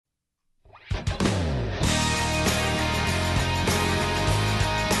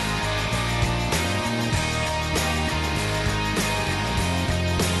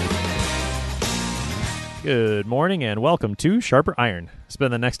Good morning and welcome to Sharper Iron.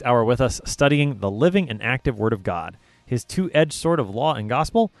 Spend the next hour with us studying the living and active Word of God, His two-edged sword of law and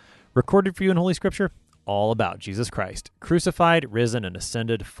gospel, recorded for you in Holy Scripture, all about Jesus Christ, crucified, risen, and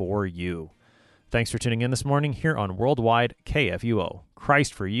ascended for you. Thanks for tuning in this morning here on Worldwide KFUO,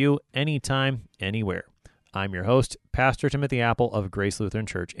 Christ for you, anytime, anywhere. I'm your host, Pastor Timothy Apple of Grace Lutheran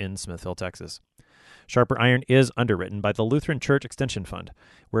Church in Smithville, Texas. Sharper Iron is underwritten by the Lutheran Church Extension Fund,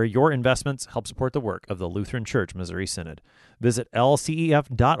 where your investments help support the work of the Lutheran Church Missouri Synod. Visit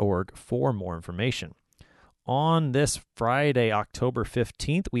lcef.org for more information. On this Friday, October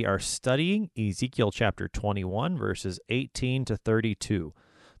 15th, we are studying Ezekiel chapter 21, verses 18 to 32.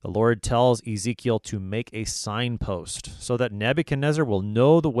 The Lord tells Ezekiel to make a signpost so that Nebuchadnezzar will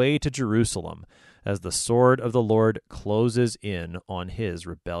know the way to Jerusalem as the sword of the Lord closes in on his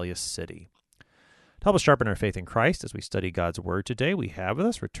rebellious city. To help us sharpen our faith in Christ as we study God's Word today, we have with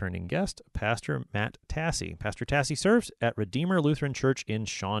us returning guest, Pastor Matt Tassi. Pastor Tassi serves at Redeemer Lutheran Church in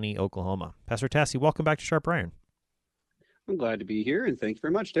Shawnee, Oklahoma. Pastor Tassi, welcome back to Sharper Iron. I'm glad to be here, and thank you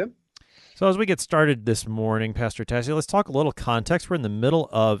very much, Tim. So as we get started this morning, Pastor Tassi, let's talk a little context. We're in the middle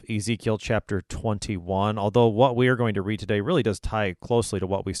of Ezekiel chapter 21, although what we are going to read today really does tie closely to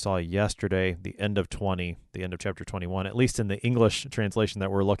what we saw yesterday, the end of chapter 21, at least in the English translation that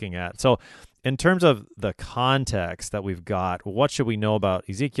we're looking at. So in terms of the context that we've got, what should we know about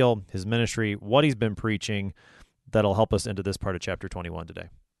Ezekiel, his ministry, what he's been preaching that'll help us into this part of chapter 21 today?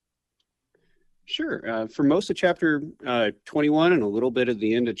 Sure. For most of chapter 21 and a little bit of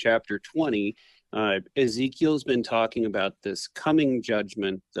the end of chapter 20, Ezekiel's been talking about this coming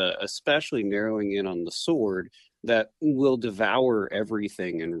judgment, especially narrowing in on the sword that will devour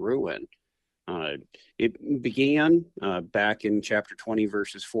everything and ruin. It began back in chapter 20,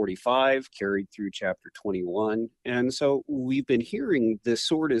 verses 45, carried through chapter 21. And so we've been hearing this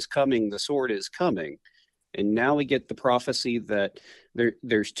sword is coming, the sword is coming. And now we get the prophecy that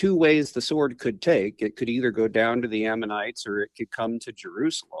there's two ways the sword could take. It could either go down to the Ammonites or it could come to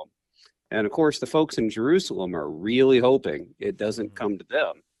Jerusalem. And of course, the folks in Jerusalem are really hoping it doesn't come to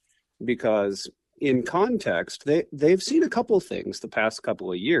them because in context, they've seen a couple of things the past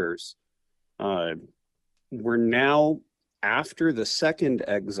couple of years. We're now after the second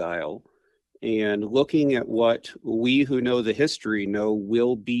exile and looking at what we who know the history know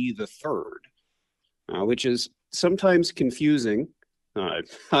will be the third. Which is sometimes confusing.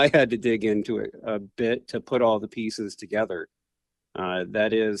 I had to dig into it a bit to put all the pieces together.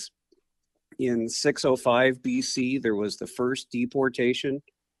 That is, in 605 BC, there was the first deportation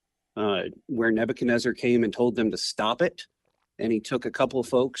where Nebuchadnezzar came and told them to stop it. And he took a couple of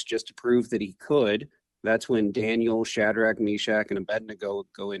folks just to prove that he could. That's when Daniel, Shadrach, Meshach, and Abednego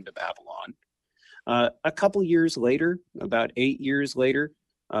go into Babylon. A couple years later, about 8 years later,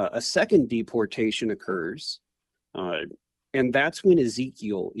 a second deportation occurs, and that's when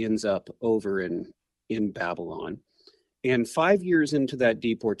Ezekiel ends up over in Babylon. And 5 years into that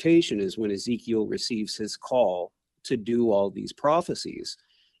deportation is when Ezekiel receives his call to do all these prophecies.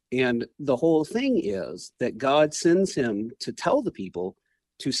 And the whole thing is that God sends him to tell the people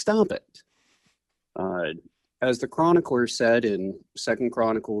to stop it. As the chronicler said in 2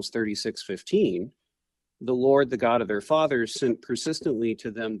 Chronicles 36:15, the Lord, the God of their fathers, sent persistently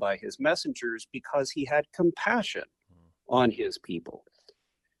to them by his messengers because he had compassion on his people.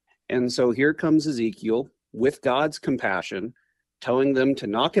 And so here comes Ezekiel with God's compassion, telling them to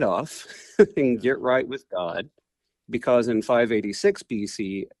knock it off and get right with God, because in 586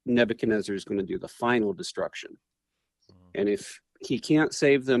 BC, Nebuchadnezzar is going to do the final destruction. And if he can't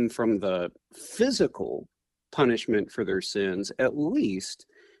save them from the physical punishment for their sins, at least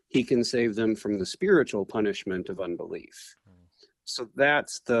he can save them from the spiritual punishment of unbelief. So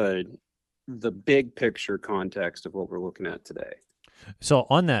that's the big picture context of what we're looking at today. So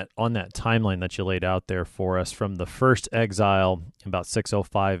on that timeline that you laid out there for us, from the first exile about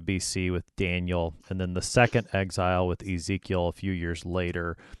 605 BC with Daniel, and then the second exile with Ezekiel a few years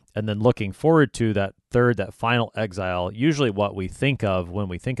later, and then looking forward to that final exile, usually what we think of when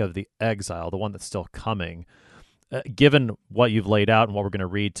we think of the exile, the one that's still coming, given what you've laid out and what we're going to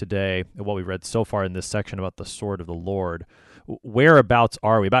read today, and what we read so far in this section about the sword of the Lord, whereabouts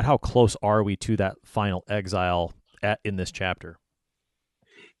are we? About how close are we to that final exile in this chapter?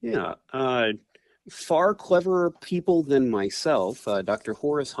 Yeah, far cleverer people than myself, Dr.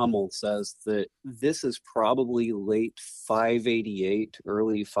 Horace Hummel says that this is probably late 588,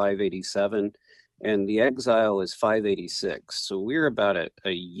 early 587, and the exile is 586. So we're about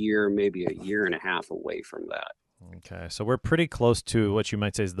a year, maybe a year and a half away from that. Okay, so we're pretty close to what you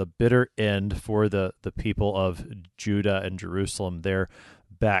might say is the bitter end for the people of Judah and Jerusalem there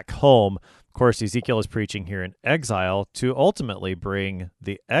back home. Of course, Ezekiel is preaching here in exile to ultimately bring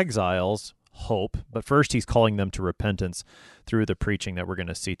the exiles hope, but first he's calling them to repentance through the preaching that we're going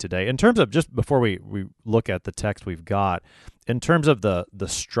to see today. In terms of, just before we look at the text we've got, in terms of the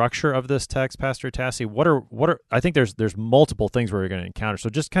structure of this text, Pastor Tassi, what are I think there's multiple things we're going to encounter. So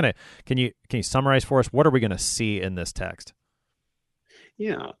just kind of can you summarize for us, what are we going to see in this text?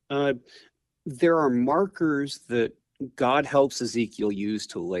 Yeah, there are markers that God helps Ezekiel use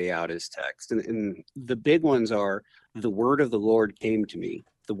to lay out his text, and the big ones are: the word of the Lord came to me.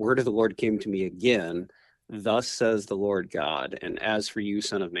 The word of the Lord came to me again. Thus says the Lord God. And as for you,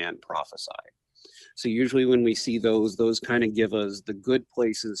 son of man, prophesy. So usually when we see those kind of give us the good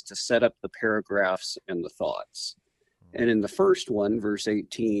places to set up the paragraphs and the thoughts. And in the first one, verse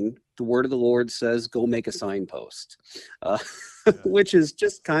 18, the word of the Lord says, go make a signpost, which is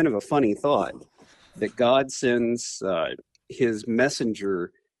just kind of a funny thought, that God sends his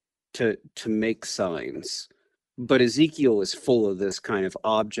messenger to make signs. But Ezekiel is full of this kind of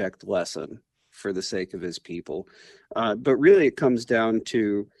object lesson for the sake of his people. But really it comes down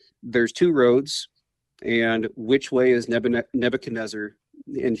to, there's two roads, and which way is Nebuchadnezzar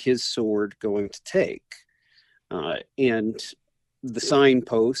and his sword going to take? And the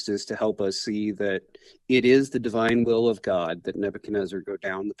signpost is to help us see that it is the divine will of God that Nebuchadnezzar go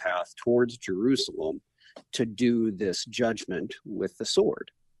down the path towards Jerusalem to do this judgment with the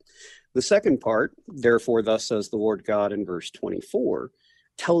sword. The second part, therefore, thus says the Lord God, in verse 24,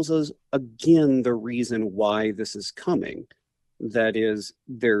 tells us again the reason why this is coming. That is,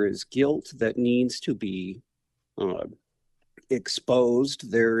 there is guilt that needs to be exposed.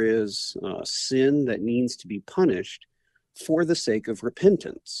 There is sin that needs to be punished for the sake of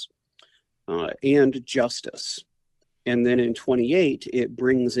repentance and justice. And then in 28, it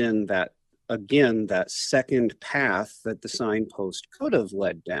brings in that, again, that second path that the signpost could have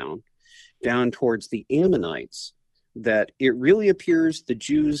led down towards the Ammonites, that it really appears the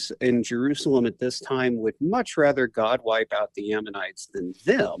Jews in Jerusalem at this time would much rather God wipe out the Ammonites than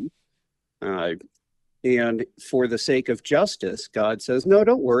them. And for the sake of justice, God says, no,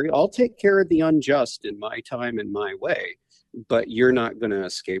 don't worry, I'll take care of the unjust in my time and my way, but you're not going to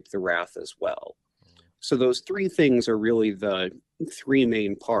escape the wrath as well. So those three things are really the three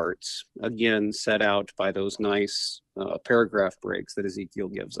main parts, again, set out by those nice paragraph breaks that Ezekiel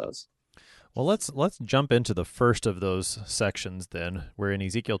gives us. Well, let's jump into the first of those sections then. We're in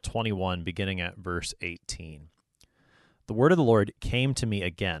Ezekiel 21, beginning at verse 18. The word of the Lord came to me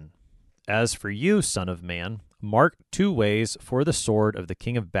again. As for you, son of man, mark two ways for the sword of the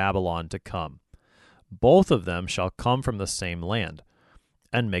king of Babylon to come. Both of them shall come from the same land.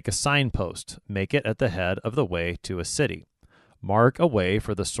 And make a signpost, make it at the head of the way to a city. Mark a way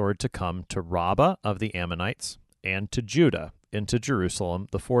for the sword to come to Rabbah of the Ammonites, and to Judah, into Jerusalem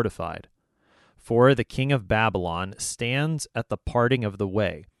the fortified. For the king of Babylon stands at the parting of the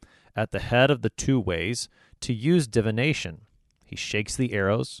way, at the head of the two ways, to use divination. He shakes the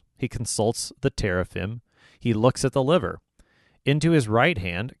arrows, he consults the teraphim, he looks at the liver. Into his right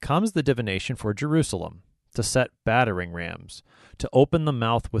hand comes the divination for Jerusalem, to set battering rams, to open the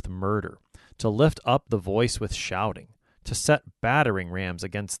mouth with murder, to lift up the voice with shouting, to set battering rams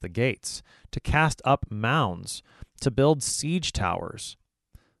against the gates, to cast up mounds, to build siege towers.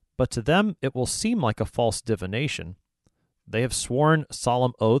 But to them it will seem like a false divination. They have sworn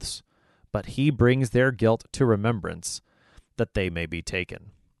solemn oaths, but he brings their guilt to remembrance, that they may be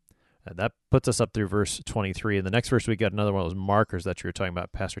taken. And that puts us up through verse 23. In the next verse, we get another one of those markers that you were talking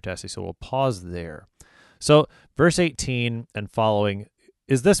about, Pastor Tassi, so we'll pause there. So verse 18 and following,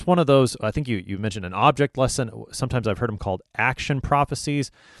 is this one of those, I think you mentioned an object lesson. Sometimes I've heard them called action prophecies.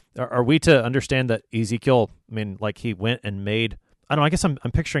 Are we to understand that Ezekiel, like he went and made, I don't know, I guess I'm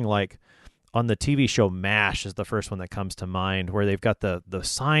picturing like on the TV show MASH is the first one that comes to mind, where they've got the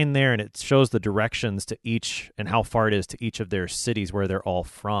sign there and it shows the directions to each and how far it is to each of their cities where they're all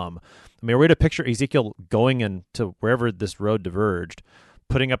from. Are we to picture Ezekiel going into wherever this road diverged,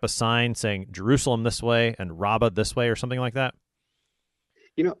 putting up a sign saying Jerusalem this way and Rabbah this way or something like that?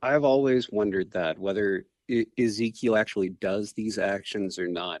 I've always wondered that, whether Ezekiel actually does these actions or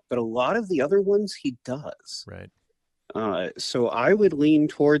not, but a lot of the other ones he does. Right. So I would lean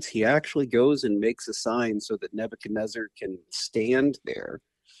towards he actually goes and makes a sign so that Nebuchadnezzar can stand there.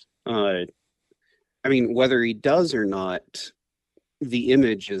 Whether he does or not, the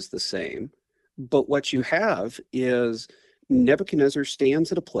image is the same. But what you have is Nebuchadnezzar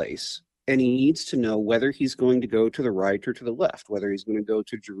stands at a place, and he needs to know whether he's going to go to the right or to the left, whether he's going to go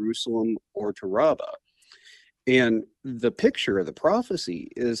to Jerusalem or to Rabbah. And the picture of the prophecy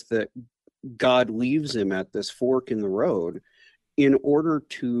is that God leaves him at this fork in the road, in order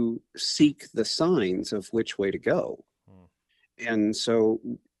to seek the signs of which way to go. And so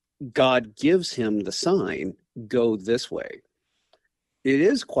God gives him the sign, go this way. It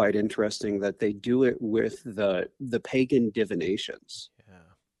is quite interesting that they do it with the pagan divinations.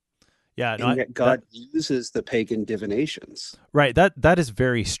 Yeah, no, And yet God uses the pagan divinations. right. That is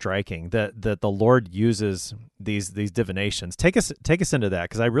very striking. That the Lord uses these divinations. Take us into that,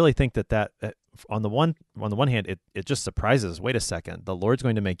 because I really think that on the one hand, it just surprises. Wait a second, the Lord's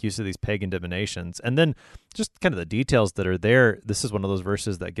going to make use of these pagan divinations, and then just kind of the details that are there. This is one of those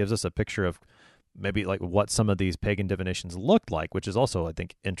verses that gives us a picture of maybe like what some of these pagan divinations looked like, which is also, I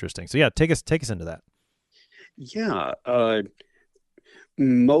think, interesting. So yeah, take us into that. Yeah.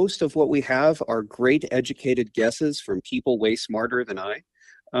 Most of what we have are great educated guesses from people way smarter than I.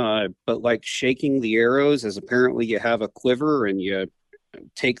 But like shaking the arrows, as apparently you have a quiver and you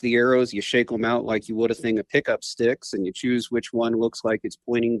take the arrows, you shake them out like you would a thing of pickup sticks, and you choose which one looks like it's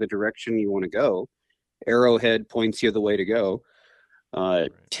pointing the direction you want to go. Arrowhead points you the way to go.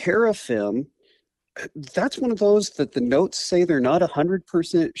 Teraphim, that's one of those that the notes say they're not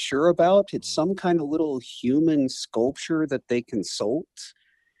 100% sure about. It's some kind of little human sculpture that they consult.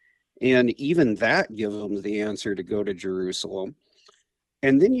 And even that gives them the answer to go to Jerusalem.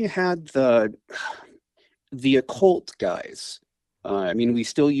 And then you had the occult guys. I mean, we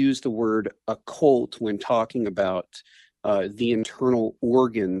still use the word occult when talking about the internal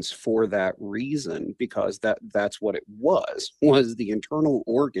organs for that reason, because that's what it was the internal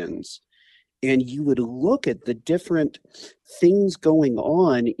organs. And you would look at the different things going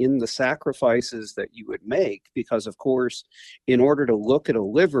on in the sacrifices that you would make, because, of course, in order to look at a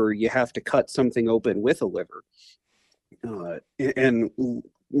liver, you have to cut something open with a liver and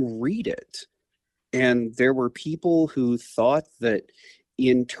read it. And there were people who thought that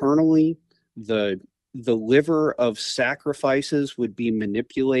internally the liver of sacrifices would be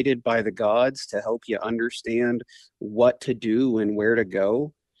manipulated by the gods to help you understand what to do and where to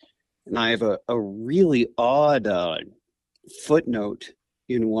go. And I have a really odd footnote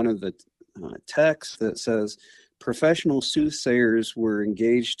in one of the texts that says professional soothsayers were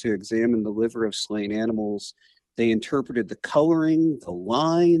engaged to examine the liver of slain animals. They interpreted the coloring, the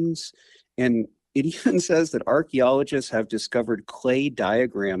lines, and it even says that archaeologists have discovered clay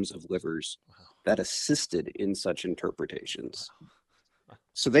diagrams of livers that assisted in such interpretations.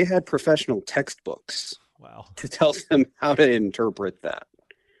 So they had professional textbooks to tell them how to interpret that.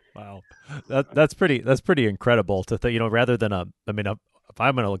 Wow, that's pretty incredible to think. Rather than if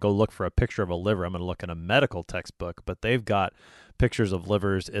I'm going to go look for a picture of a liver, I'm going to look in a medical textbook. But they've got pictures of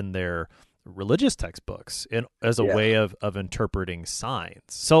livers in their religious textbooks as a way of interpreting signs.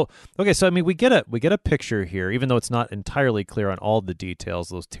 So okay, so I mean we get a picture here, even though it's not entirely clear on all the details.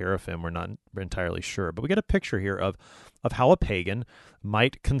 Those teraphim, we're not entirely sure, but we get a picture here of how a pagan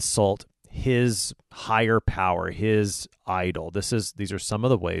might consult his higher power, his idol. These are some of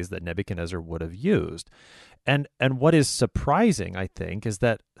the ways that Nebuchadnezzar would have used. And what is surprising, I think, is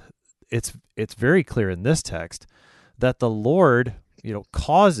that it's very clear in this text that the Lord,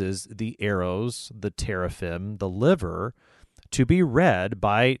 causes the arrows, the teraphim, the liver to be read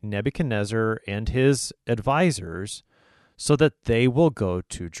by Nebuchadnezzar and his advisors so that they will go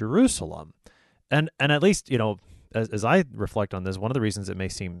to Jerusalem. And at least, as I reflect on this, one of the reasons it may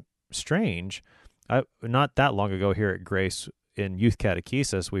seem strange, not that long ago here at Grace in Youth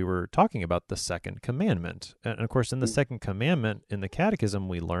Catechesis, we were talking about the second commandment. And of course, in the second commandment in the Catechism,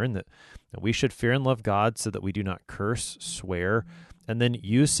 we learn that we should fear and love God so that we do not curse, swear, and then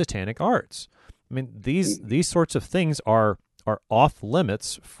use satanic arts. I mean, these sorts of things are off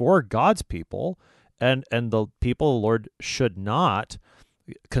limits for God's people, and the people of the Lord should not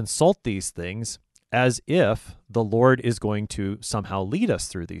consult these things as if the Lord is going to somehow lead us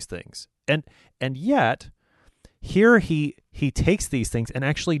through these things. And yet, here he takes these things and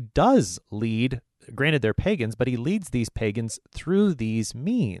actually does lead, granted they're pagans, but he leads these pagans through these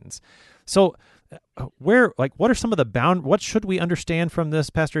means. So what are some of the what should we understand from this,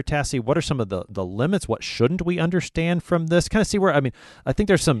 Pastor Tassi? What are some of the limits? What shouldn't we understand from this? Kind of see where, I think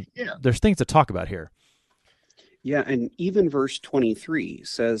there's things to talk about here. Yeah, and even verse 23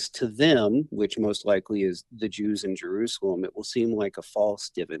 says, to them, which most likely is the Jews in Jerusalem, it will seem like a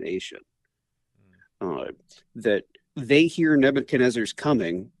false divination. That they hear Nebuchadnezzar's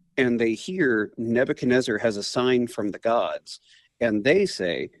coming, and they hear Nebuchadnezzar has a sign from the gods, and they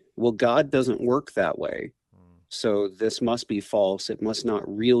say, well, God doesn't work that way, so this must be false. It must not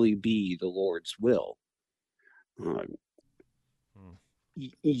really be the Lord's will.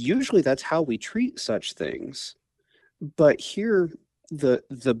 Usually that's how we treat such things. But here,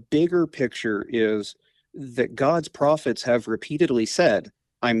 the bigger picture is that God's prophets have repeatedly said,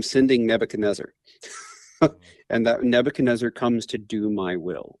 I'm sending Nebuchadnezzar, and that Nebuchadnezzar comes to do my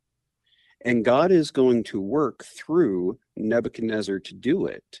will. And God is going to work through Nebuchadnezzar to do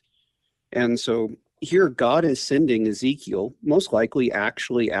it. And so here God is sending Ezekiel, most likely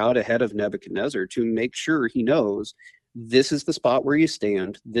actually out ahead of Nebuchadnezzar, to make sure he knows this is the spot where you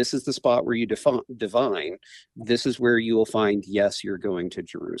stand. This is the spot where you divine. This is where you will find, yes, you're going to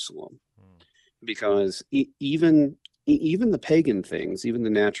Jerusalem. Because even the pagan things, even the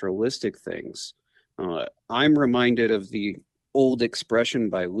naturalistic things, I'm reminded of the old expression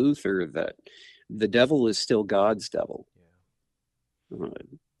by Luther that the devil is still God's devil.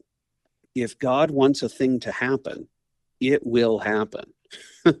 If God wants a thing to happen, it will happen.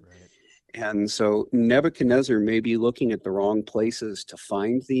 Right. And so Nebuchadnezzar may be looking at the wrong places to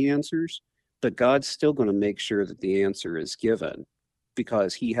find the answers, but God's still going to make sure that the answer is given,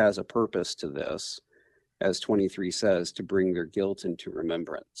 because he has a purpose to this, as 23 says, to bring their guilt into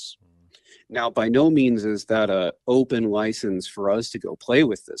remembrance. Now, by no means is that an open license for us to go play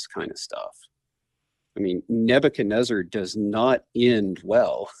with this kind of stuff. I mean, Nebuchadnezzar does not end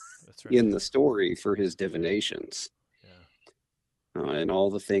well. That's right. In the story for his divinations. And all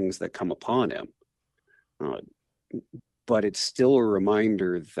the things that come upon him. But it's still a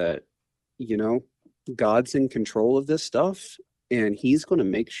reminder that, God's in control of this stuff, and he's going to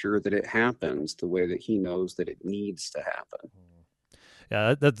make sure that it happens the way that he knows that it needs to happen.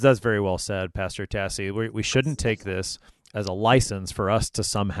 Yeah, that's very well said, Pastor Tassi. We shouldn't take this as a license for us to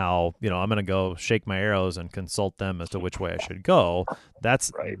somehow, I'm going to go shake my arrows and consult them as to which way I should go.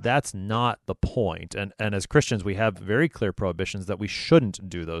 That's not the point. And as Christians, we have very clear prohibitions that we shouldn't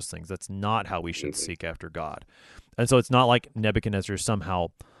do those things. That's not how we should seek after God. And so it's not like Nebuchadnezzar is somehow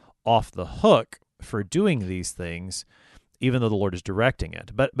off the hook for doing these things, even though the Lord is directing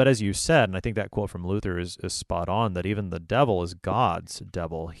it. But as you said, and I think that quote from Luther is spot on, that even the devil is God's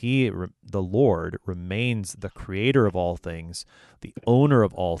devil. The Lord, remains the creator of all things, the owner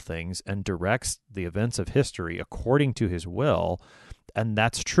of all things, and directs the events of history according to his will. And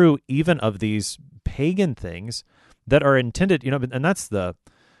that's true even of these pagan things that are intended, and that's the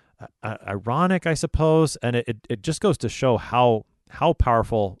ironic, I suppose, and it just goes to show how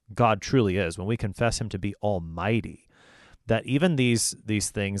powerful God truly is when we confess him to be almighty. That even these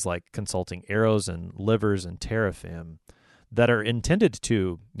things like consulting arrows and livers and teraphim that are intended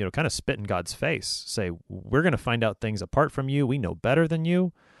to, kind of spit in God's face, say, we're going to find out things apart from you, we know better than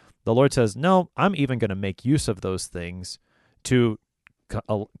you. The Lord says, no, I'm even going to make use of those things to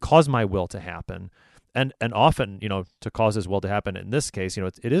cause my will to happen. And often, to cause his will to happen in this case,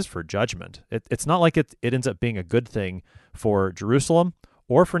 it is for judgment. It's not like it ends up being a good thing for Jerusalem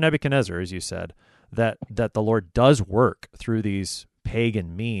or for Nebuchadnezzar, as you said, that the Lord does work through these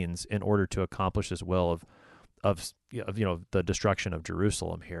pagan means in order to accomplish his will of the destruction of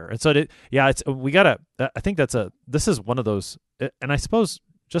Jerusalem here. And so I think this is one of those, and I suppose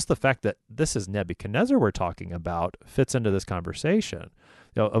just the fact that this is Nebuchadnezzar we're talking about fits into this conversation.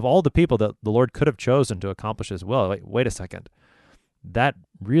 Of all the people that the Lord could have chosen to accomplish his will, wait a second, that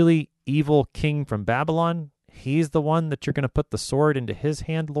really evil king from Babylon, he's the one that you're going to put the sword into his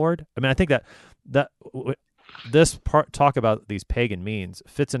hand, Lord? I mean, I think that this talk about these pagan means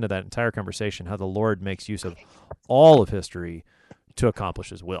fits into that entire conversation, how the Lord makes use of all of history to accomplish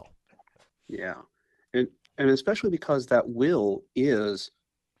his will. Yeah. And especially because that will is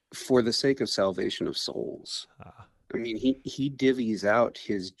for the sake of salvation of souls. I mean, he divvies out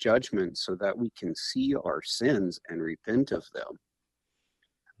his judgment so that we can see our sins and repent of them.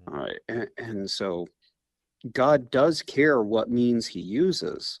 And so God does care what means he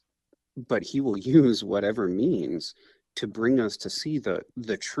uses, but he will use whatever means to bring us to see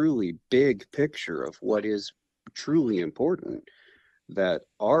the truly big picture of what is truly important, that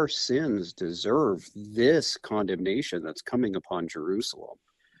our sins deserve this condemnation that's coming upon Jerusalem.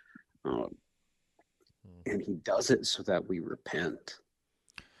 And he does it so that we repent.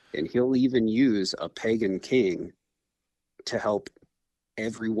 And he'll even use a pagan king to help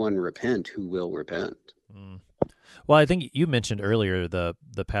everyone repent who will repent. Well, I think you mentioned earlier the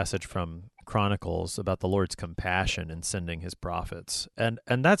passage from Chronicles about the Lord's compassion in sending his prophets. And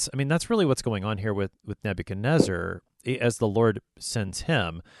that's really what's going on here with Nebuchadnezzar as the Lord sends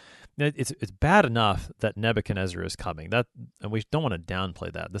him. It's bad enough that Nebuchadnezzar is coming, and we don't want to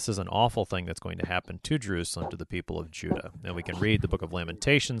downplay that. This is an awful thing that's going to happen to Jerusalem, to the people of Judah. And we can read the book of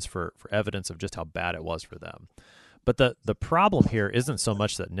Lamentations for evidence of just how bad it was for them. But the problem here isn't so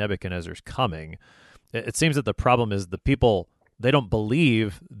much that Nebuchadnezzar's coming. It seems that the problem is the people don't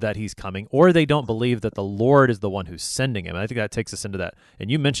believe that he's coming, or they don't believe that the Lord is the one who's sending him. And I think that takes us into that.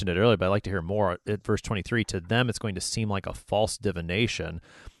 And you mentioned it earlier, but I'd like to hear more at verse 23. To them, it's going to seem like a false divination.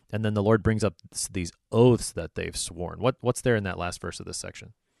 And then the Lord brings up these oaths that they've sworn. What's there in that last verse of this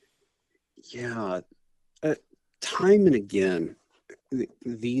section? Yeah, time and again,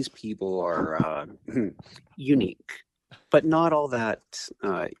 these people are unique, but not all that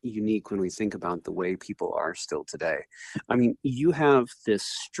unique when we think about the way people are still today. I mean, you have this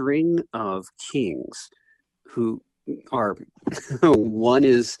string of kings who are one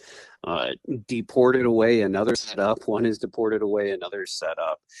is deported away, another set up, one is deported away, another set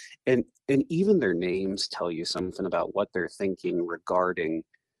up, and even their names tell you something about what they're thinking regarding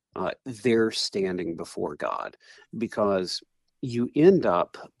their standing before God, because you end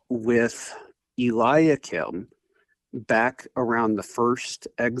up with Eliakim back around the first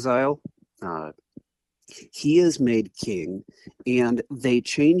exile. He is made king, and they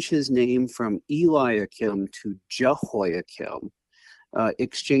change his name from Eliakim to Jehoiakim,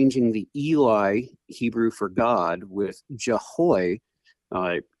 exchanging the Eli, Hebrew for God, with Jehoy,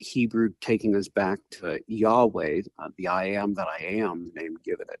 Hebrew, taking us back to Yahweh, the I am that I am, the name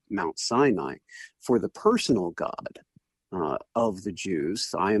given at Mount Sinai, for the personal God of the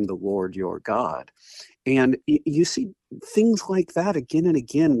Jews. I am the Lord your God. And you see things like that again and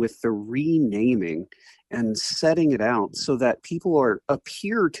again with the renaming and setting it out so that people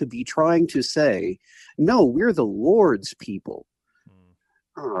appear to be trying to say, no, we're the Lord's people.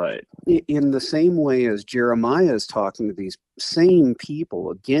 In the same way as Jeremiah is talking to these same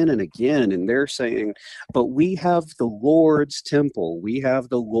people again and again, and they're saying, but we have the Lord's temple, we have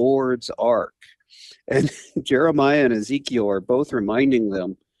the Lord's ark. And Jeremiah and Ezekiel are both reminding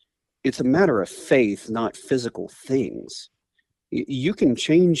them, it's a matter of faith, not physical things. You can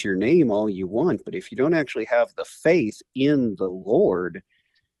change your name all you want, but if you don't actually have the faith in the Lord,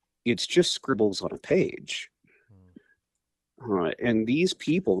 it's just scribbles on a page. And these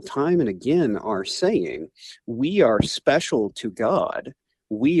people, time and again, are saying, we are special to God.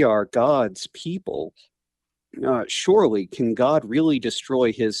 We are God's people. Surely, can God really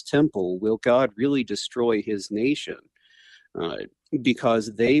destroy his temple? Will God really destroy his nation?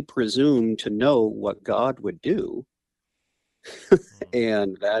 Because they presume to know what God would do.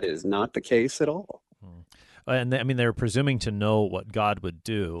 And that is not the case at all. And I mean, they're presuming to know what God would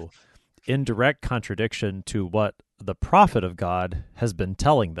do, in direct contradiction to what the prophet of God has been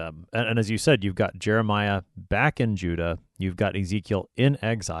telling them. And as you said, you've got Jeremiah back in Judah, you've got Ezekiel in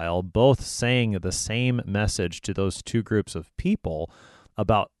exile, both saying the same message to those two groups of people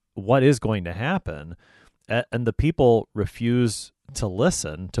about what is going to happen. And the people refuse to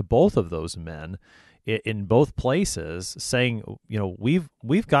listen to both of those men in both places, saying,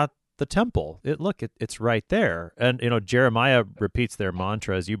 we've got the temple. It's right there. And Jeremiah repeats their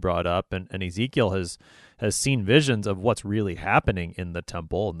mantra, as you brought up, and Ezekiel has seen visions of what's really happening in the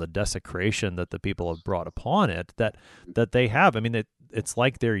temple and the desecration that the people have brought upon it, that they have. I mean, it's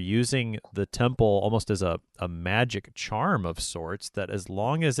like they're using the temple almost as a magic charm of sorts, that as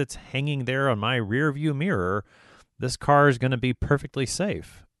long as it's hanging there on my rear view mirror, this car is going to be perfectly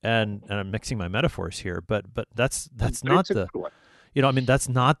safe. And I'm mixing my metaphors here, but that's not the... that's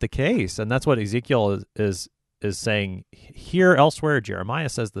not the case. And that's what Ezekiel is saying here. Elsewhere, Jeremiah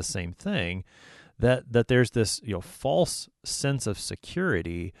says the same thing, that there's this false sense of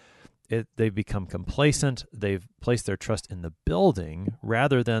security. They've become complacent. They've placed their trust in the building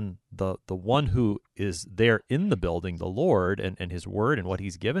rather than the one who is there in the building, the Lord, and his word and what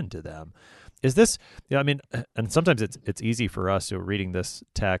he's given to them. Is this, and sometimes it's easy for us reading this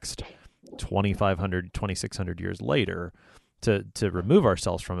text 2,500, 2,600 years later to remove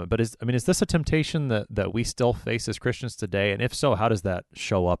ourselves from it. But is this a temptation that we still face as Christians today? And if so, how does that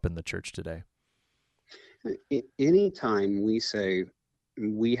show up in the church today? Anytime we say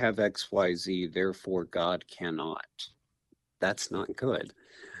we have XYZ, therefore God cannot, that's not good.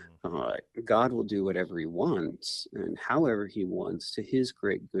 God will do whatever he wants and however he wants to his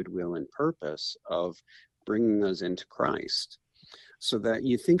great goodwill and purpose of bringing us into Christ. So that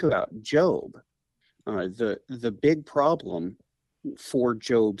you think about Job, the big problem for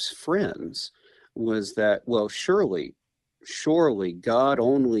Job's friends was that, well, surely God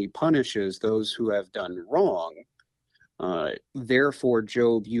only punishes those who have done wrong. Therefore,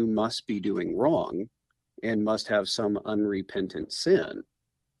 Job, you must be doing wrong and must have some unrepentant sin.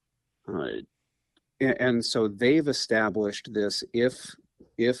 And so they've established this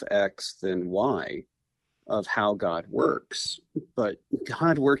if X, then Y of how God works. But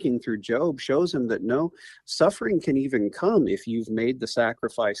God working through Job shows him that no, suffering can even come if you've made the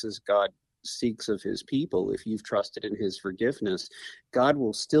sacrifices God seeks of his people, if you've trusted in his forgiveness, God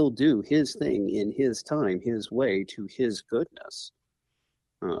will still do his thing in his time, his way, to his goodness.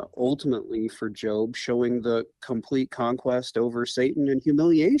 Ultimately, for Job, showing the complete conquest over Satan and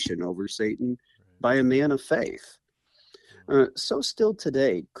humiliation over Satan by a man of faith. So still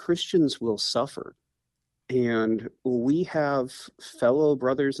today, Christians will suffer. And we have fellow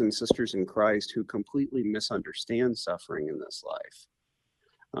brothers and sisters in Christ who completely misunderstand suffering in this life,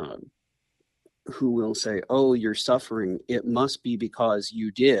 who will say, oh, you're suffering, it must be because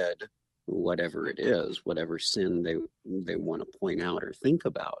you did whatever it is, whatever sin they want to point out or think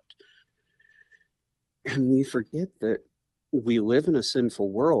about. And we forget that we live in a sinful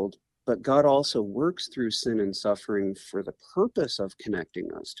world, but God also works through sin and suffering for the purpose of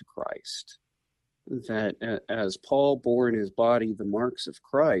connecting us to Christ. That as Paul bore in his body the marks of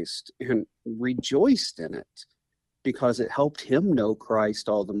Christ and rejoiced in it because it helped him know Christ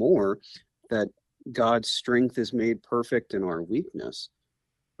all the more, that God's strength is made perfect in our weakness.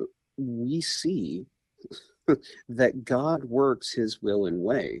 We see that God works his will and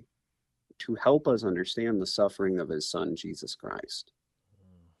way to help us understand the suffering of his son, Jesus Christ.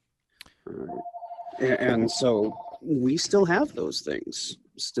 And so we still have those things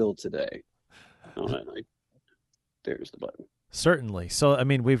still today. There's the button. Certainly. So, I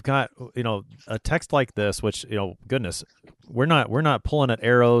mean, we've got, a text like this, which, goodness, we're not pulling at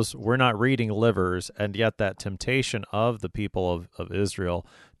arrows, we're not reading livers, and yet that temptation of the people of Israel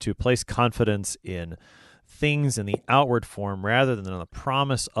to place confidence in things in the outward form rather than the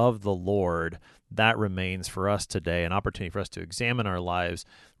promise of the Lord, that remains for us today, an opportunity for us to examine our lives,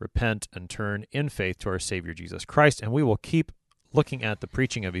 repent, and turn in faith to our Savior, Jesus Christ. And we will keep looking at the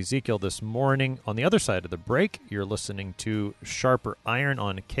preaching of Ezekiel this morning. On the other side of the break, you're listening to Sharper Iron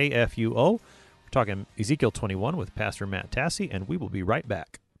on KFUO. We're talking Ezekiel 21 with Pastor Matt Tassi, and we will be right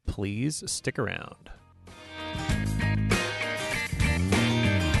back. Please stick around.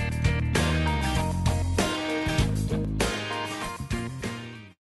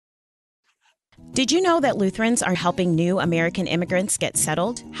 Did you know that Lutherans are helping new American immigrants get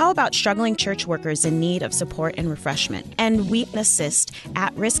settled? How about struggling church workers in need of support and refreshment? And we assist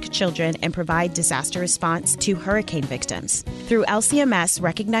at-risk children and provide disaster response to hurricane victims. Through LCMS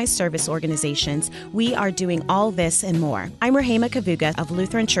recognized service organizations, we are doing all this and more. I'm Rahema Kavuga of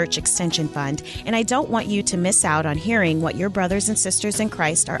Lutheran Church Extension Fund, and I don't want you to miss out on hearing what your brothers and sisters in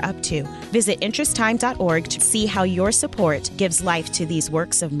Christ are up to. Visit interesttime.org to see how your support gives life to these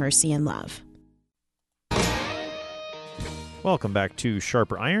works of mercy and love. Welcome back to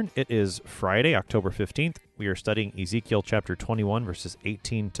Sharper Iron. It is Friday, October 15th. We are studying Ezekiel chapter 21, verses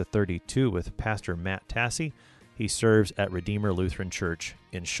 18 to 32 with Pastor Matt Tassi. He serves at Redeemer Lutheran Church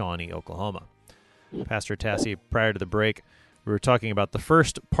in Shawnee, Oklahoma. Pastor Tassi, prior to the break, we were talking about the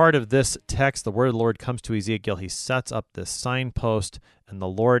first part of this text. The word of the Lord comes to Ezekiel. He sets up this signpost, and the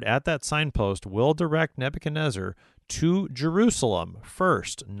Lord at that signpost will direct Nebuchadnezzar to Jerusalem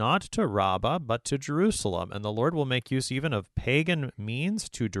first, not to Rabbah, but to Jerusalem. And the Lord will make use even of pagan means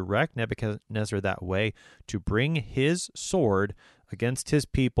to direct Nebuchadnezzar that way, to bring his sword against his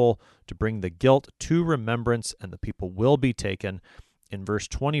people, to bring the guilt to remembrance, and the people will be taken. In verse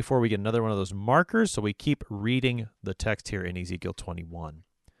 24, we get another one of those markers, so we keep reading the text here in Ezekiel 21.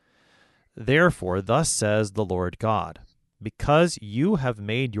 Therefore, thus says the Lord God, because you have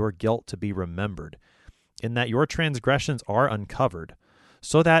made your guilt to be remembered, in that your transgressions are uncovered,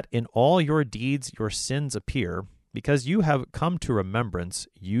 so that in all your deeds your sins appear, because you have come to remembrance,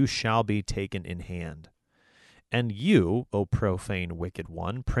 you shall be taken in hand. And you, O profane wicked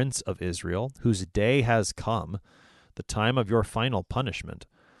one, Prince of Israel, whose day has come, the time of your final punishment,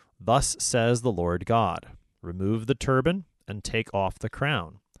 thus says the Lord God, remove the turban and take off the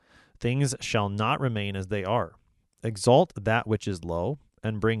crown. Things shall not remain as they are. Exalt that which is low,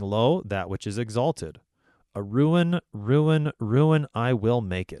 and bring low that which is exalted. A ruin, ruin, ruin I will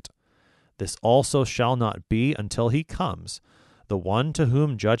make it. This also shall not be until he comes, the one to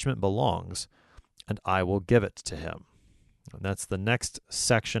whom judgment belongs, and I will give it to him. And that's the next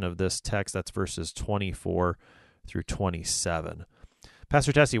section of this text. That's verses 24 through 27.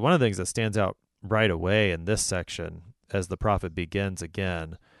 Pastor Tassi, one of the things that stands out right away in this section as the prophet begins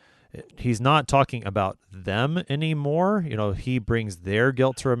again, he's not talking about them anymore. He brings their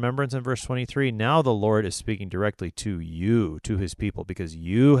guilt to remembrance in verse 23. Now the Lord is speaking directly to you, to his people, because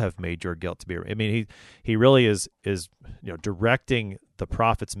you have made your guilt to be. I mean, he really is directing the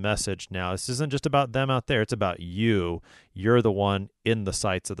prophet's message now. This isn't just about them out there. It's about you. You're the one in the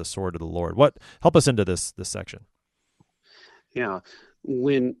sights of the sword of the Lord. Help us into this section. Yeah.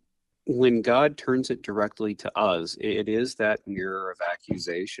 When when God turns it directly to us, it is that mirror of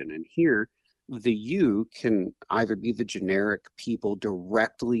accusation. And here, the you can either be the generic people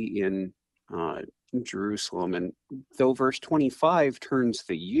directly in Jerusalem. And though verse 25 turns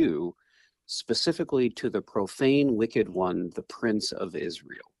the you specifically to the profane, wicked one, the prince of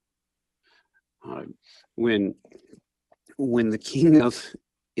Israel. When the king of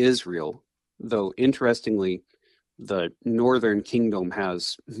Israel, though interestingly, the northern kingdom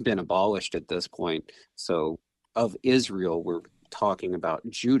has been abolished at this point. So of Israel, we're talking about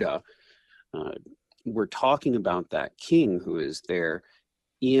Judah. We're talking about that king who is there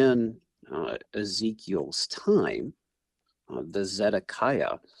in Ezekiel's time, the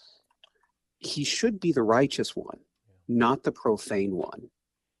Zedekiah. He should be the righteous one, not the profane one.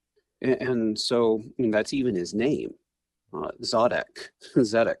 And so that's even his name,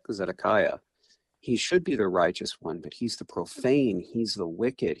 Zedekiah. He should be the righteous one, but he's the profane, he's the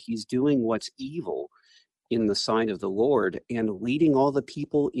wicked, he's doing what's evil in the sight of the Lord and leading all the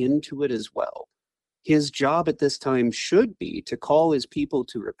people into it as well. His job at this time should be to call his people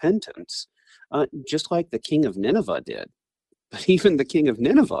to repentance, just like the king of Nineveh did. But even the king of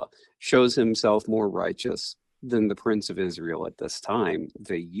Nineveh shows himself more righteous than the prince of Israel at this time,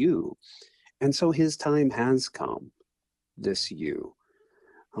 the you. And so his time has come, this you.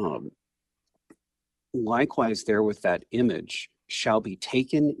 Likewise, there with that image shall be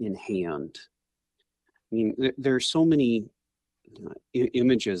taken in hand. I mean, there are so many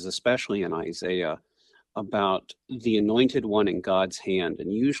images, especially in Isaiah, about the anointed one in God's hand.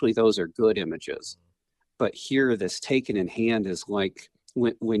 And usually those are good images. But here, this taken in hand is like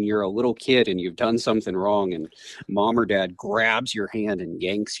when you're a little kid and you've done something wrong and mom or dad grabs your hand and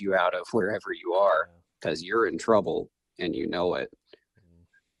yanks you out of wherever you are because you're in trouble and you know it.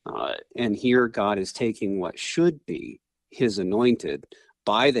 And here God is taking what should be his anointed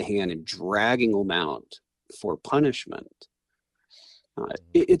by the hand and dragging them out for punishment.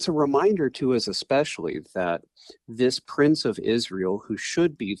 It's a reminder to us especially that this prince of Israel, who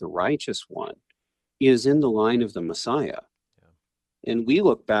should be the righteous one, is in the line of the Messiah. And we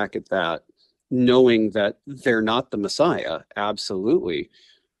look back at that knowing that they're not the Messiah, absolutely.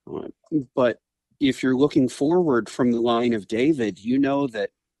 But if you're looking forward from the line of David, you know that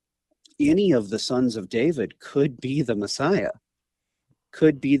any of the sons of David could be the Messiah,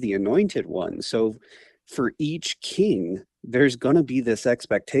 could be the anointed one. So for each king, there's going to be this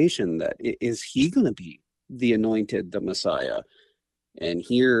expectation that is he going to be the anointed, the Messiah? And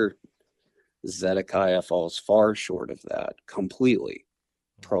here, Zedekiah falls far short of that, completely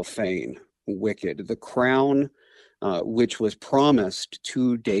profane, wicked. The crown which was promised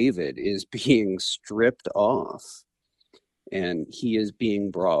to David is being stripped off, and he is being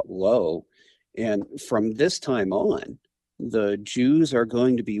brought low. And from this time on, the Jews are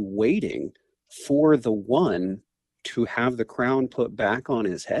going to be waiting for the one to have the crown put back on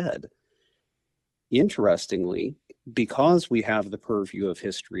his head. Interestingly, because we have the purview of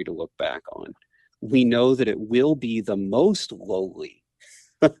history to look back on, we know that it will be the most lowly,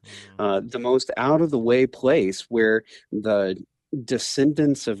 the most out of the way place where the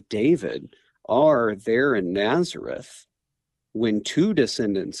descendants of David are there in Nazareth when two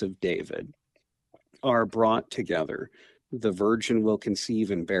descendants of David are brought together. The virgin will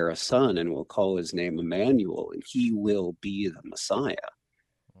conceive and bear a son and will call his name Emmanuel, and he will be the Messiah.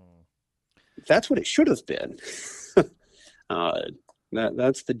 That's what it should have been.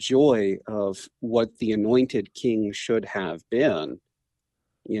 That's the joy of what the anointed king should have been.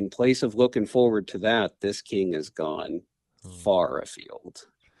 In place of looking forward to that, this king has gone far afield.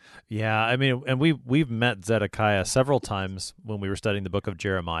 Yeah, I mean, and we've met Zedekiah several times when we were studying the book of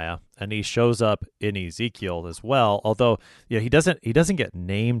Jeremiah, and he shows up in Ezekiel as well. Although, he doesn't get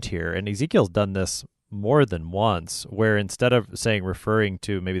named here, and Ezekiel's done this more than once, where instead of referring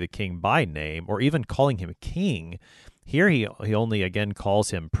to maybe the king by name or even calling him king, here he only again calls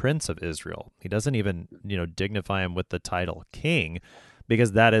him Prince of Israel. He doesn't even dignify him with the title king,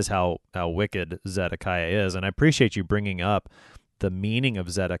 because that is how wicked Zedekiah is. And I appreciate you bringing up the meaning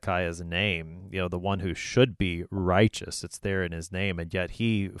of Zedekiah's name, the one who should be righteous. It's there in his name, and yet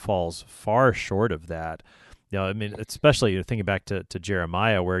he falls far short of that. I mean, especially thinking back to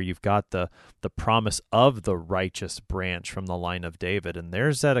Jeremiah, where you've got the promise of the righteous branch from the line of David, and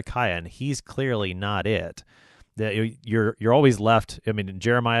there's Zedekiah, and he's clearly not it. That you're always left. I mean,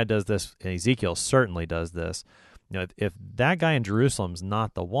 Jeremiah does this, and Ezekiel certainly does this. If that guy in Jerusalem's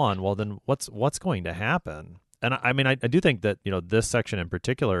not the one, well, then what's going to happen? And I mean, I do think that this section in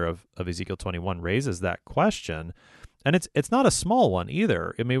particular of Ezekiel 21 raises that question, and it's not a small one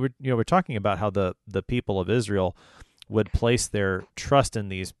either. I mean, we're talking about how the people of Israel would place their trust in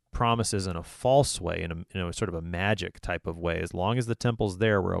these promises in a false way, in a sort of a magic type of way. As long as the temple's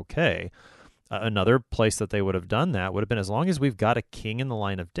there, we're okay. Another place that they would have done that would have been, as long as we've got a king in the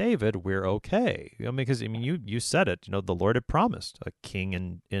line of David, we're okay. Because you said it. The Lord had promised a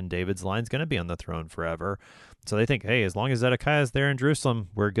king in David's line is going to be on the throne forever. So they think, hey, as long as Zedekiah is there in Jerusalem,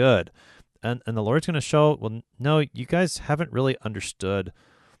 we're good. And the Lord's going to show, well, no, you guys haven't really understood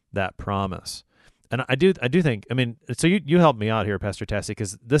that promise. And I do think, so you helped me out here, Pastor Tassi,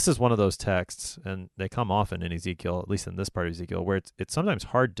 because this is one of those texts, and they come often in Ezekiel, at least in this part of Ezekiel, where it's sometimes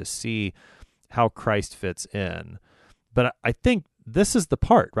hard to see how Christ fits in. But I think this is the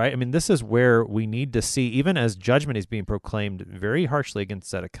part, right? This is where we need to see, even as judgment is being proclaimed very harshly against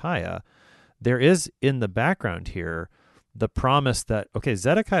Zedekiah, there is in the background here the promise that, okay,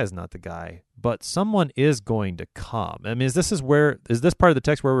 Zedekiah is not the guy, but someone is going to come. Is this part of the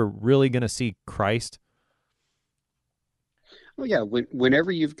text where we're really going to see Christ? Well, yeah,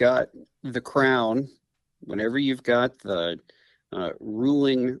 whenever you've got the crown, whenever you've got the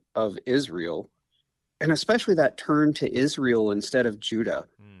ruling of Israel, and especially that turn to Israel instead of Judah,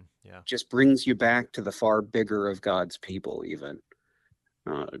 just brings you back to the far bigger of God's people even.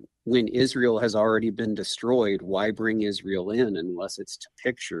 When Israel has already been destroyed, why bring Israel in unless it's to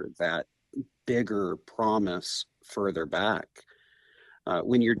picture that bigger promise further back?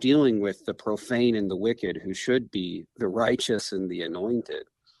 When you're dealing with the profane and the wicked, who should be the righteous and the anointed,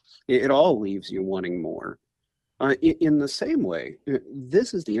 it all leaves you wanting more. In the same way,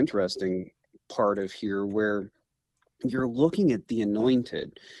 this is the interesting part of here, where you're looking at the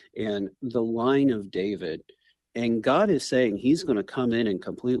anointed and the line of David, and God is saying he's going to come in and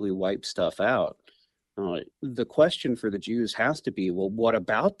completely wipe stuff out. The question for the Jews has to be, well, what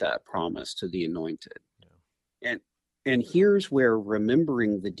about that promise to the anointed? Yeah. And here's where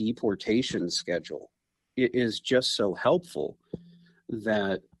remembering the deportation schedule is just so helpful,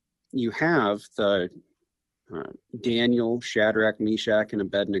 that you have the Daniel, Shadrach, Meshach, and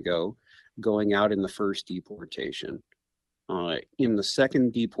Abednego going out in the first deportation. In the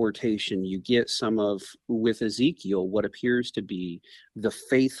second deportation, you get some of, with Ezekiel, what appears to be the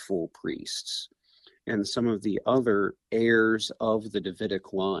faithful priests and some of the other heirs of the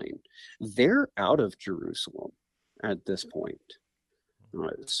Davidic line. They're out of Jerusalem at this point.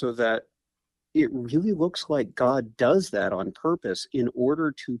 So that it really looks like God does that on purpose in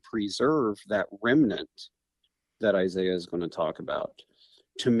order to preserve that remnant that Isaiah is going to talk about,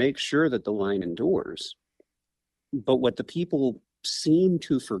 to make sure that the line endures. But what the people seem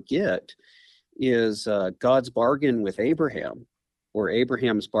to forget is God's bargain with Abraham, or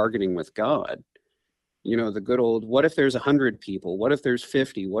Abraham's bargaining with God. The good old, what if there's 100 people? What if there's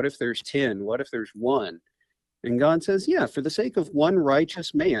 50? What if there's 10? What if there's 1? And God says, yeah, for the sake of one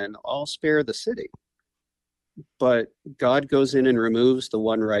righteous man, I'll spare the city. But God goes in and removes the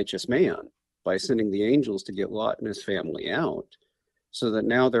one righteous man by sending the angels to get Lot and his family out, so that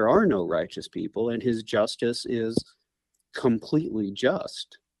now there are no righteous people, and his justice is completely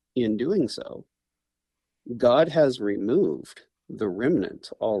just in doing so. God has removed the remnant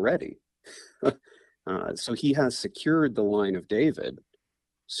already. So he has secured the line of David.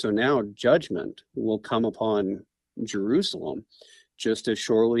 So now judgment will come upon Jerusalem just as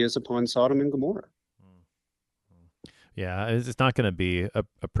surely as upon Sodom and Gomorrah. Yeah, it's not going to be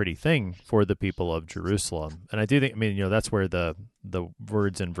a pretty thing for the people of Jerusalem. And I do think, that's where the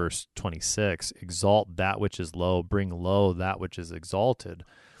words in verse 26, exalt that which is low, bring low that which is exalted.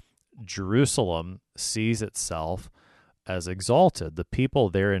 Jerusalem sees itself as exalted. The people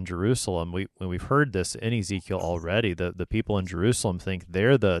there in Jerusalem, we've heard this in Ezekiel already, the people in Jerusalem think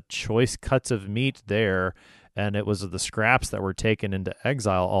they're the choice cuts of meat there, and it was the scraps that were taken into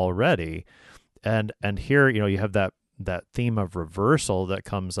exile already. And here, you have that theme of reversal that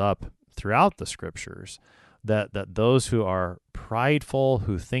comes up throughout the scriptures, that those who are prideful,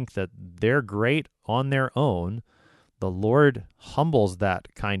 who think that they're great on their own, the Lord humbles that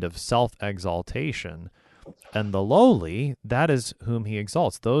kind of self-exaltation. And the lowly, that is whom he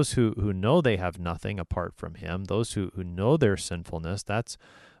exalts. Those who know they have nothing apart from him, those who know their sinfulness, that's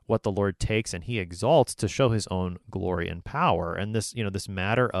what the Lord takes and he exalts to show his own glory and power. And this, this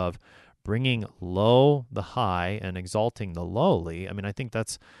matter of bringing low the high and exalting the lowly, I think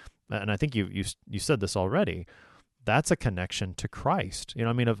that's, and I think you said this already, that's a connection to Christ.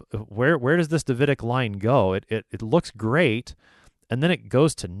 Of where does this Davidic line go? It looks great, and then it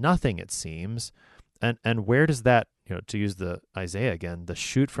goes to nothing, it seems. And where does that, to use the Isaiah again, the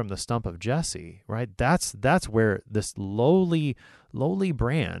shoot from the stump of Jesse, right? That's where this lowly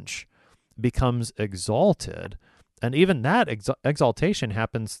branch becomes exalted. And even that exaltation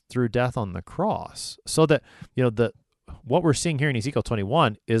happens through death on the cross, so that what we're seeing here in Ezekiel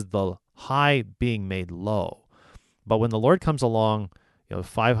 21 is the high being made low. But when the Lord comes along,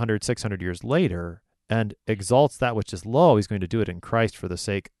 500, 600 years later and exalts that which is low, he's going to do it in Christ for the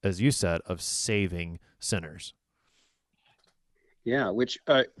sake, as you said, of saving sinners. Yeah, which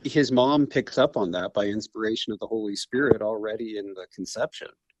his mom picks up on that by inspiration of the Holy Spirit already in the conception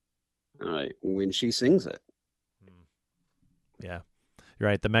when she sings it. Yeah, you're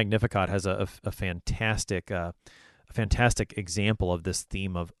right. The Magnificat has a fantastic example of this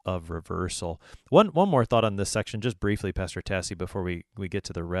theme of reversal. One more thought on this section, just briefly, Pastor Tassi, before we get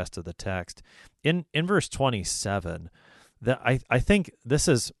to the rest of the text. In verse 27, that I think this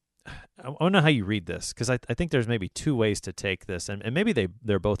is, I don't know how you read this, because I think there's maybe two ways to take this, and maybe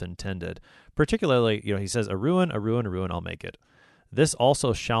they're both intended. Particularly, he says, a ruin, I'll make it. This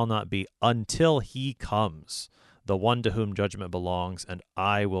also shall not be until he comes, the one to whom judgment belongs, and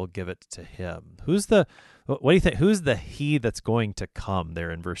I will give it to him. What do you think? Who's the he that's going to come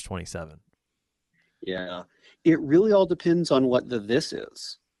there in verse 27? Yeah, it really all depends on what the this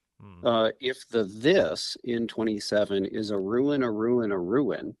is. If the this in 27 is a ruin,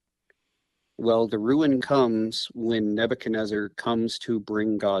 well, the ruin comes when Nebuchadnezzar comes to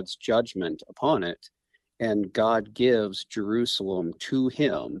bring God's judgment upon it, and God gives Jerusalem to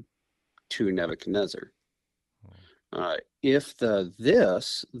him, to Nebuchadnezzar. If the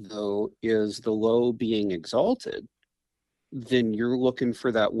this, though, is the low being exalted, then you're looking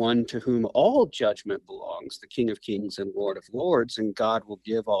for that one to whom all judgment belongs, the King of Kings and Lord of Lords, and God will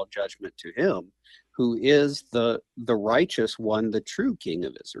give all judgment to him, who is the righteous one, the true King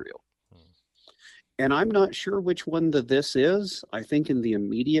of Israel. And I'm not sure which one the this is. I think in the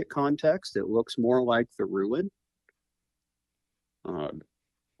immediate context, it looks more like the ruin.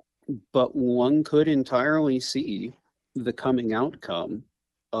 But one could entirely see the coming outcome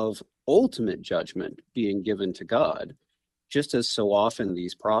of ultimate judgment being given to God, just as so often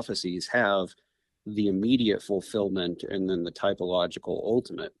these prophecies have the immediate fulfillment and then the typological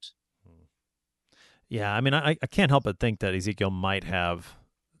ultimate. Yeah, I mean, I can't help but think that Ezekiel might have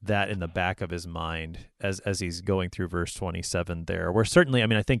that in the back of his mind as he's going through verse 27 there. Where certainly, I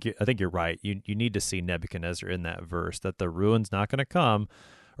mean, I think you're right. You need to see Nebuchadnezzar in that verse, that the ruin's not going to come,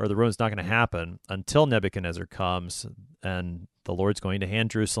 or the ruin's not going to happen until Nebuchadnezzar comes, and the Lord's going to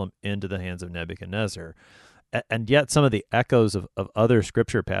hand Jerusalem into the hands of Nebuchadnezzar. And yet some of the echoes of other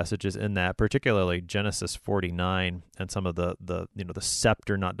scripture passages in that, particularly Genesis 49 and some of the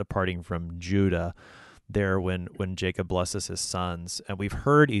scepter not departing from Judah there when Jacob blesses his sons. And we've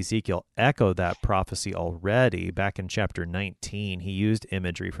heard Ezekiel echo that prophecy already back in chapter 19. He used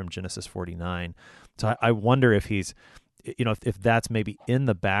imagery from Genesis 49. So I wonder if he's, if that's maybe in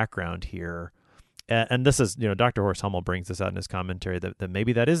the background here. And this is, Dr. Horst Hummel brings this out in his commentary that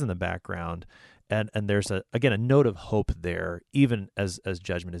maybe that is in the background. And there's a note of hope there, even as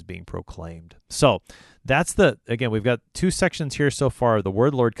judgment is being proclaimed. So that's we've got two sections here so far, the word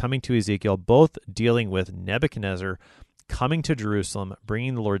of the Lord coming to Ezekiel, both dealing with Nebuchadnezzar coming to Jerusalem,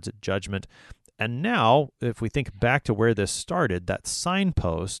 bringing the Lord's judgment. And now, if we think back to where this started, that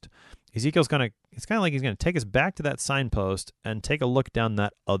signpost, Ezekiel's it's kind of like he's going to take us back to that signpost and take a look down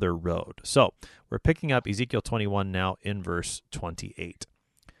that other road. So we're picking up Ezekiel 21 now in verse 28.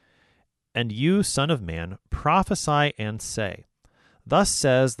 And you, son of man, prophesy and say, Thus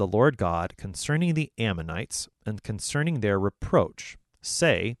says the Lord God concerning the Ammonites and concerning their reproach.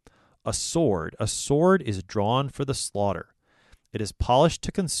 Say, a sword is drawn for the slaughter. It is polished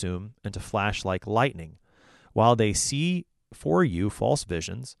to consume and to flash like lightning. While they see for you false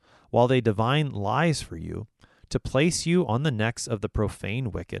visions, while they divine lies for you, to place you on the necks of the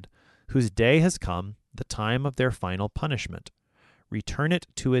profane wicked, whose day has come, the time of their final punishment. Return it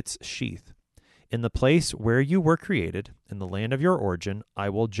to its sheath. In the place where you were created, in the land of your origin, I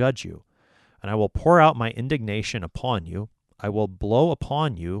will judge you, and I will pour out my indignation upon you. I will blow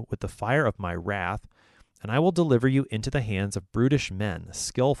upon you with the fire of my wrath, and I will deliver you into the hands of brutish men,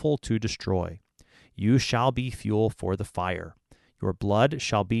 skillful to destroy. You shall be fuel for the fire. Your blood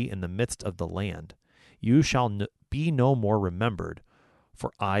shall be in the midst of the land. You shall be no more remembered,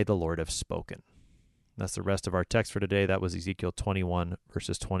 for I, the Lord, have spoken. That's the rest of our text for today. That was Ezekiel 21,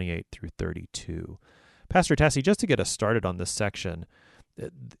 verses 28 through 32. Pastor Tassi, just to get us started on this section,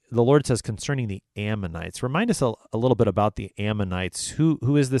 the Lord says concerning the Ammonites. Remind us a little bit about the Ammonites.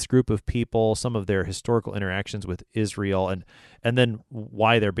 Who is this group of people, some of their historical interactions with Israel, and then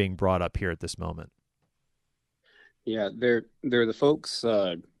why they're being brought up here at this moment. Yeah, they're the folks,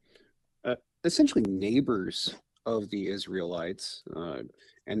 essentially neighbors of the Israelites,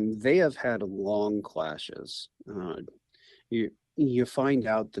 and they have had long clashes. You find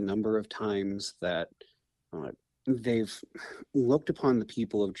out the number of times that they've looked upon the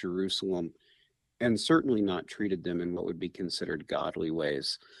people of Jerusalem and certainly not treated them in what would be considered godly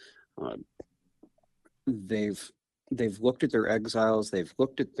ways. Uh, they've looked at their exiles, they've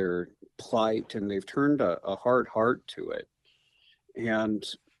looked at their plight, and they've turned a hard heart to it. And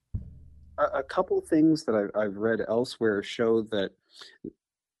a couple things that I've read elsewhere show that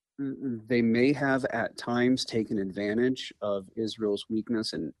they may have at times taken advantage of Israel's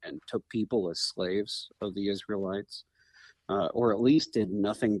weakness and took people as slaves of the Israelites, or at least did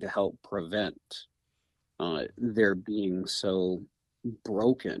nothing to help prevent their being so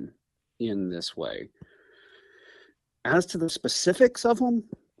broken in this way. As to the specifics of them,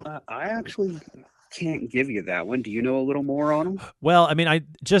 I actually can't give you that one. Do you know a little more on them? Well, I mean, I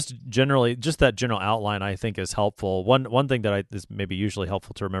just that general outline I think is helpful. One thing that is maybe usually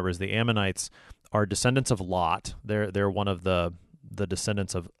helpful to remember is the Ammonites are descendants of Lot. They're one of the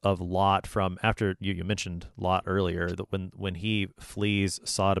descendants of Lot from after you mentioned Lot earlier. That when he flees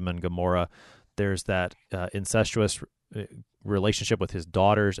Sodom and Gomorrah, there's that incestuous relationship with his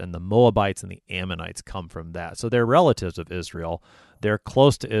daughters, and the Moabites and the Ammonites come from that. So they're relatives of Israel. They're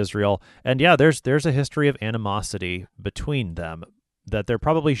close to Israel. And yeah, there's a history of animosity between them that there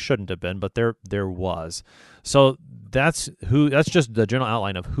probably shouldn't have been, but there was. So that's just the general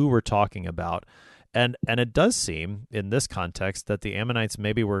outline of who we're talking about. And it does seem in this context that the Ammonites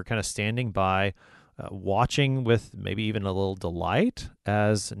maybe were kind of standing by, watching with maybe even a little delight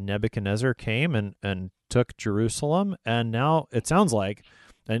as Nebuchadnezzar came and took Jerusalem. And now it sounds like,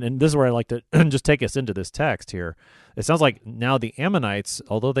 and this is where I like to just take us into this text here, it sounds like now the Ammonites,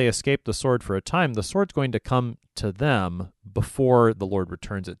 although they escaped the sword for a time, the sword's going to come to them before the Lord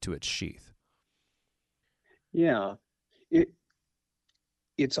returns it to its sheath. Yeah.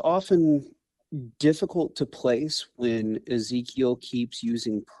 It's often difficult to place when Ezekiel keeps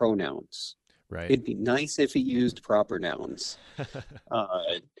using pronouns. Right. It'd be nice if he used proper nouns.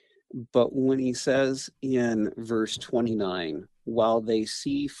 But when he says in verse 29, while they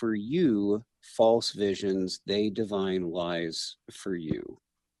see for you false visions, they divine lies for you.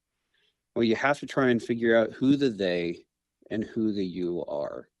 Well, you have to try and figure out who the they and who the you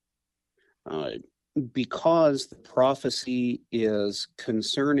are. Because the prophecy is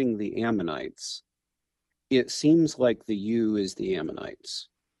concerning the Ammonites, it seems like the you is the Ammonites.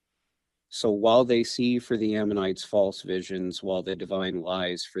 So while they see for the Ammonites false visions, while they divine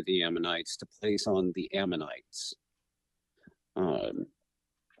lies for the Ammonites, to place on the Ammonites.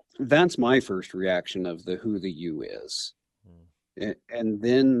 That's my first reaction of the who the you is. And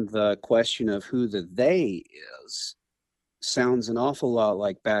then the question of who the they is sounds an awful lot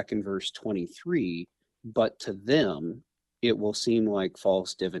like back in verse 23, but to them, it will seem like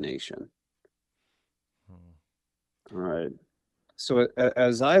false divination. All right. So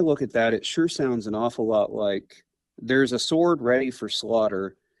as I look at that, it sure sounds an awful lot like there's a sword ready for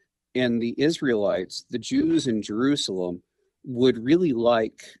slaughter, and the Israelites, the Jews in Jerusalem, would really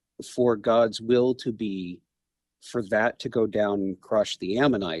like for God's will to be for that to go down and crush the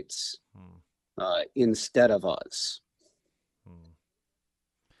Ammonites instead of us.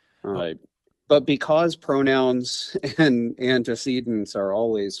 But because pronouns and antecedents are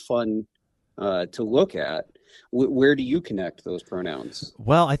always fun to look at, where do you connect those pronouns?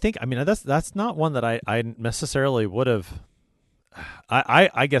 Well, I mean, that's not one that I necessarily would have.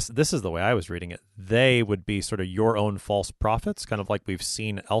 I guess this is the way I was reading it. They would be sort of your own false prophets, kind of like we've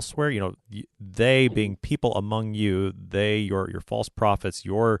seen elsewhere. You know, they being people among you, they your false prophets,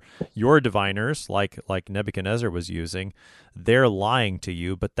 your diviners, like Nebuchadnezzar was using. They're lying to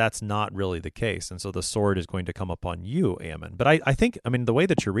you, but that's not really the case, and so the sword is going to come upon you, Ammon. But I think, I mean, the way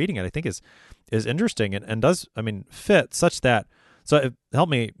that you're reading it, I think is interesting and does, I mean, fit such that. So help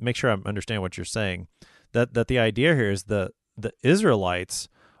me make sure I'm understanding what you're saying. That the idea here is the Israelites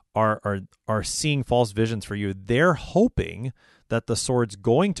are seeing false visions for you. They're hoping that the sword's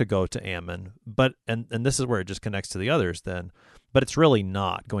going to go to Ammon, but and this is where it just connects to the others then, but it's really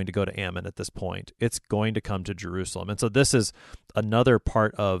not going to go to Ammon at this point. It's going to come to Jerusalem. And so this is another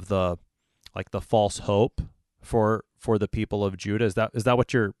part of the false hope for the people of Judah. Is that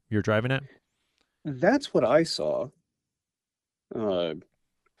what you're driving at? That's what I saw.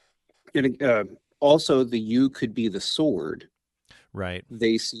 Also, the you could be the sword. Right.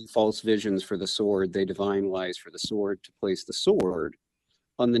 They see false visions for the sword. They divine lies for the sword, to place the sword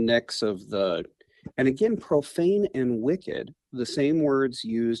on the necks of the, and again, profane and wicked, the same words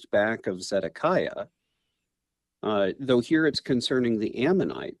used back of Zedekiah, though here it's concerning the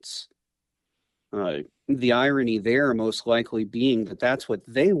Ammonites. The irony there most likely being that that's what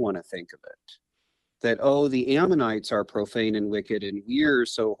they want to think of it. That, oh, the Ammonites are profane and wicked, and we're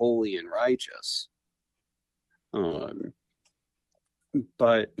so holy and righteous.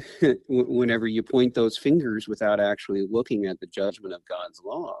 But whenever you point those fingers without actually looking at the judgment of God's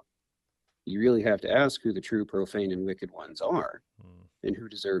law, you really have to ask who the true profane and wicked ones are and who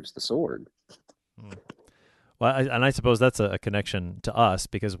deserves the sword. Well, and I suppose that's a connection to us,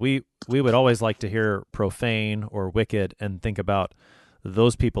 because we would always like to hear profane or wicked and think about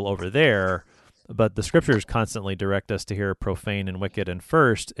those people over there, but the scriptures constantly direct us to hear profane and wicked and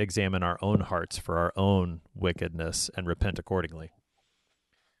first examine our own hearts for our own wickedness and repent accordingly.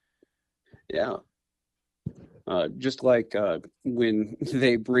 Yeah. Just like when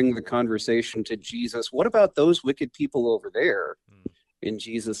they bring the conversation to Jesus, what about those wicked people over there? And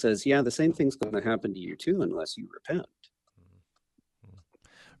Jesus says, yeah, the same thing's going to happen to you too, unless you repent.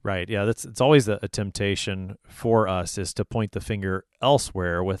 Right. Yeah, it's always a temptation for us is to point the finger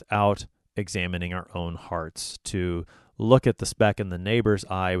elsewhere without examining our own hearts, to look at the speck in the neighbor's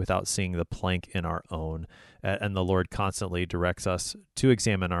eye without seeing the plank in our own. And the Lord constantly directs us to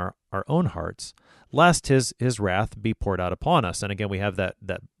examine our own hearts, lest his wrath be poured out upon us. And again, we have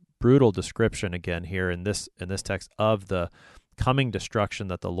that brutal description again here in this text of the coming destruction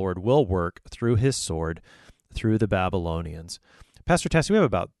that the Lord will work through his sword, through the Babylonians. Pastor Tassi, we have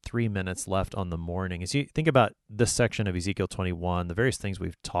about 3 minutes left on the morning. As you think about this section of Ezekiel 21, the various things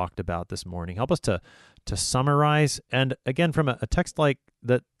we've talked about this morning, help us to summarize, and again, from a text like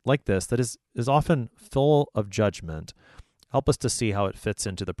this that is often full of judgment, help us to see how it fits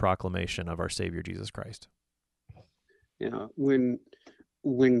into the proclamation of our Savior Jesus Christ. Yeah,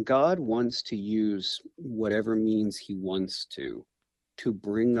 when God wants to use whatever means he wants to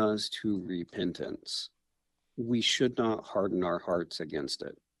bring us to repentance, we should not harden our hearts against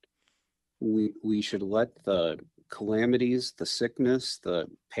it. We should let the calamities, the sickness, the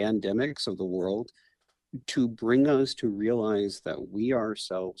pandemics of the world to bring us to realize that we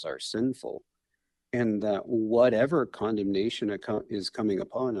ourselves are sinful, and that whatever condemnation is coming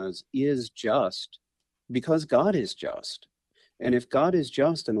upon us is just because God is just. And if God is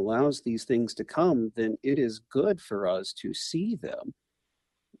just and allows these things to come, then it is good for us to see them,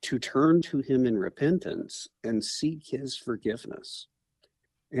 to turn to him in repentance and seek his forgiveness.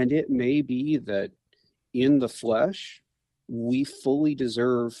 And it may be that in the flesh, we fully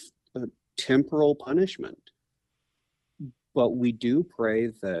deserve a temporal punishment. But we do pray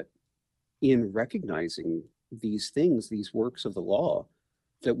that in recognizing these things, these works of the law,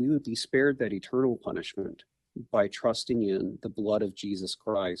 that we would be spared that eternal punishment by trusting in the blood of Jesus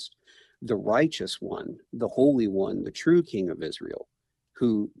Christ, the righteous one, the holy one, the true King of Israel,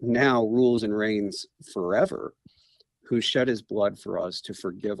 who now rules and reigns forever, who shed his blood for us to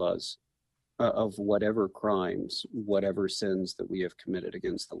forgive us of whatever crimes, whatever sins that we have committed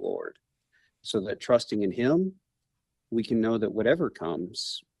against the Lord. So that trusting in him, we can know that whatever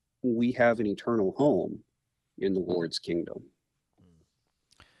comes, we have an eternal home in the Lord's kingdom.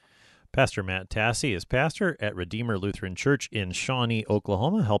 Pastor Matt Tassi is pastor at Redeemer Lutheran Church in Shawnee,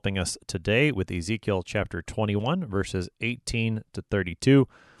 Oklahoma, helping us today with Ezekiel chapter 21, verses 18 to 32.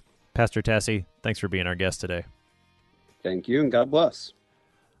 Pastor Tassi, thanks for being our guest today. Thank you, and God bless.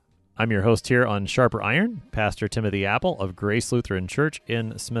 I'm your host here on Sharper Iron, Pastor Timothy Apple of Grace Lutheran Church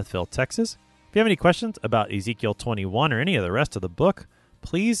in Smithville, Texas. If you have any questions about Ezekiel 21 or any of the rest of the book,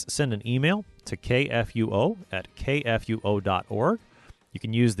 please send an email to kfuo@kfuo.org. You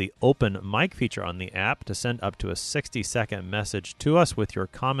can use the open mic feature on the app to send up to a 60-second message to us with your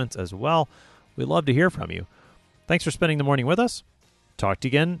comments as well. We'd love to hear from you. Thanks for spending the morning with us. Talk to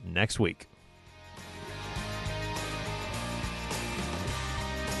you again next week.